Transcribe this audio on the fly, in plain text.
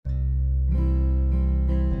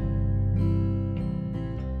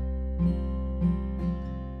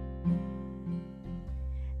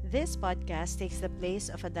This podcast takes the place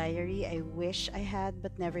of a diary I wish I had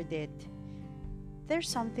but never did. There's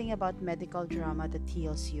something about medical drama that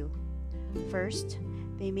heals you. First,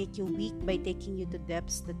 they make you weak by taking you to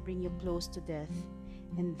depths that bring you close to death.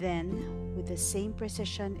 And then, with the same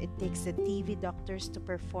precision it takes the TV doctors to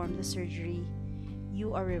perform the surgery,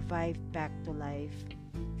 you are revived back to life,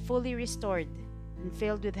 fully restored and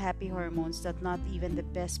filled with happy hormones that not even the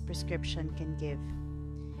best prescription can give.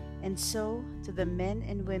 And so, to the men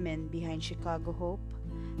and women behind Chicago Hope,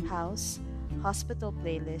 House, Hospital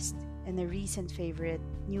Playlist, and a recent favorite,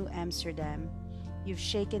 New Amsterdam, you've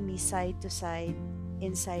shaken me side to side,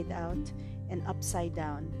 inside out, and upside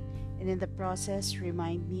down, and in the process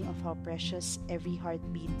remind me of how precious every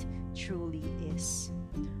heartbeat truly is.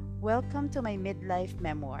 Welcome to my midlife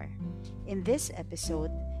memoir. In this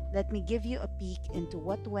episode, let me give you a peek into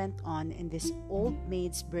what went on in this old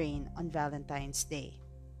maid's brain on Valentine's Day.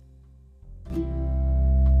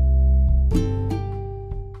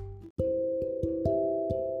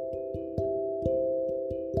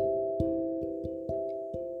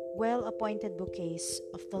 Well-appointed bouquets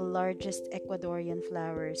of the largest Ecuadorian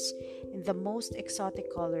flowers in the most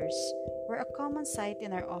exotic colors were a common sight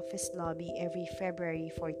in our office lobby every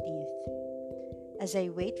February 14th. As I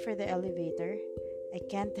wait for the elevator, I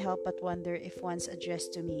can't help but wonder if one's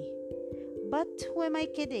addressed to me. But who am I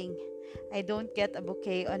kidding? I don't get a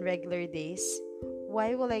bouquet on regular days.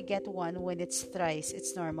 Why will I get one when it's thrice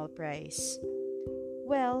its normal price?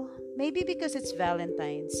 Well, maybe because it's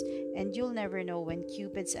Valentine's and you'll never know when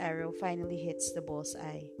Cupid's arrow finally hits the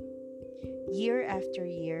bullseye. Year after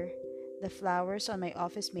year, the flowers on my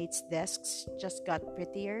office mates' desks just got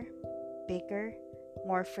prettier, bigger,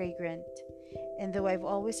 more fragrant. And though I've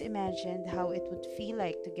always imagined how it would feel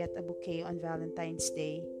like to get a bouquet on Valentine's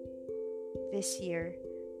Day, this year,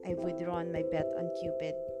 I've withdrawn my bet on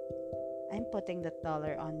Cupid. I'm putting that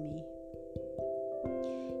dollar on me.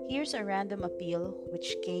 Here's a random appeal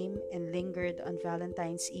which came and lingered on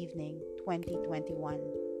Valentine's evening, 2021.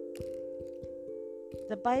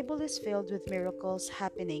 The Bible is filled with miracles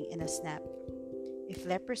happening in a snap. If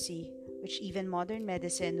leprosy, which even modern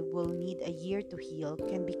medicine will need a year to heal,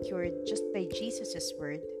 can be cured just by Jesus'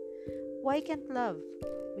 word, why can't love,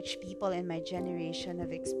 which people in my generation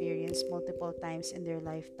have experienced multiple times in their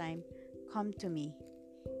lifetime, come to me,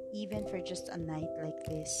 even for just a night like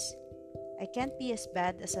this? I can't be as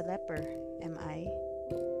bad as a leper, am I?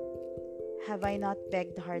 Have I not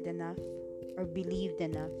begged hard enough or believed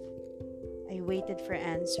enough? I waited for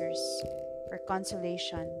answers, for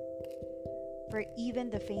consolation, for even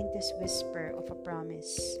the faintest whisper of a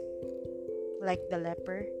promise. Like the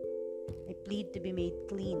leper, I plead to be made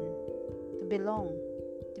clean, to belong,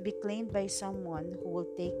 to be claimed by someone who will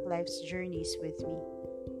take life's journeys with me.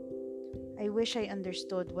 I wish I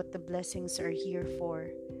understood what the blessings are here for,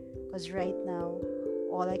 because right now,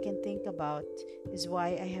 all I can think about is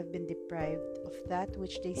why I have been deprived of that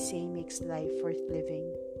which they say makes life worth living.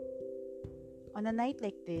 On a night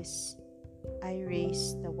like this, I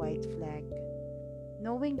raise the white flag,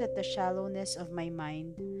 knowing that the shallowness of my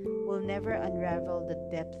mind will never unravel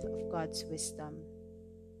the depth of God's wisdom.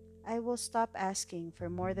 I will stop asking for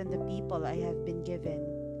more than the people I have been given,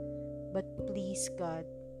 but please, God,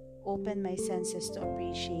 open my senses to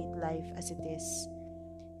appreciate life as it is,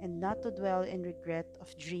 and not to dwell in regret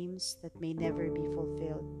of dreams that may never be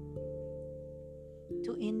fulfilled.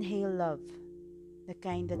 To inhale love, the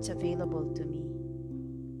kind that's available to me,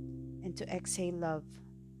 and to exhale love,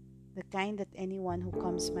 the kind that anyone who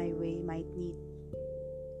comes my way might need.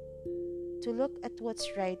 To look at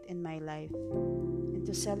what's right in my life, and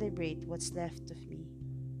to celebrate what's left of me.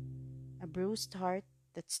 A bruised heart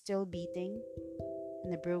that's still beating,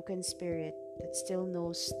 and a broken spirit that still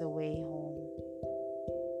knows the way home.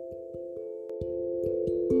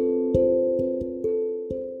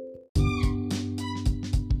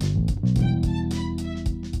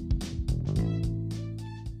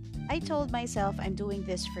 I told myself I'm doing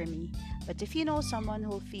this for me, but if you know someone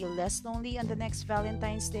who'll feel less lonely on the next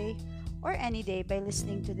Valentine's Day, or any day by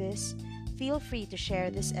listening to this, feel free to share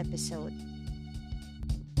this episode.